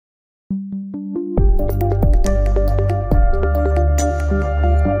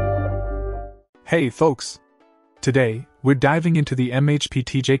Hey folks! Today, we're diving into the MHP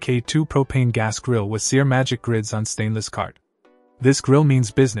TJK2 Propane gas grill with Sear Magic grids on stainless card. This grill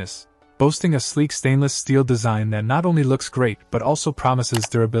means business, boasting a sleek stainless steel design that not only looks great but also promises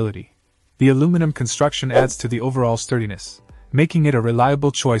durability. The aluminum construction adds to the overall sturdiness, making it a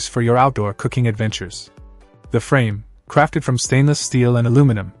reliable choice for your outdoor cooking adventures. The frame, crafted from stainless steel and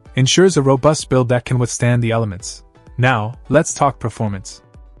aluminum, ensures a robust build that can withstand the elements. Now, let's talk performance.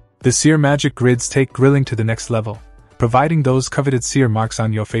 The Sear Magic grids take grilling to the next level, providing those coveted sear marks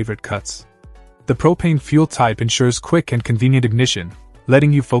on your favorite cuts. The propane fuel type ensures quick and convenient ignition,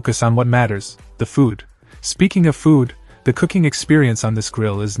 letting you focus on what matters, the food. Speaking of food, the cooking experience on this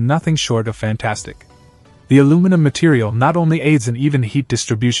grill is nothing short of fantastic. The aluminum material not only aids in even heat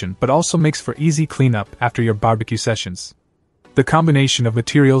distribution but also makes for easy cleanup after your barbecue sessions. The combination of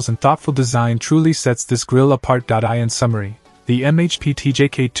materials and thoughtful design truly sets this grill apart. In summary, the MHP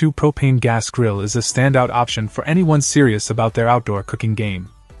TJK2 Propane gas grill is a standout option for anyone serious about their outdoor cooking game.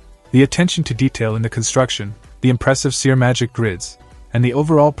 The attention to detail in the construction, the impressive Sear Magic grids, and the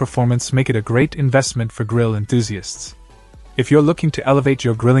overall performance make it a great investment for grill enthusiasts. If you're looking to elevate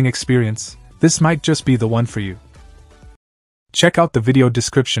your grilling experience, this might just be the one for you. Check out the video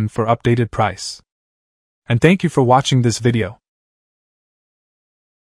description for updated price. And thank you for watching this video.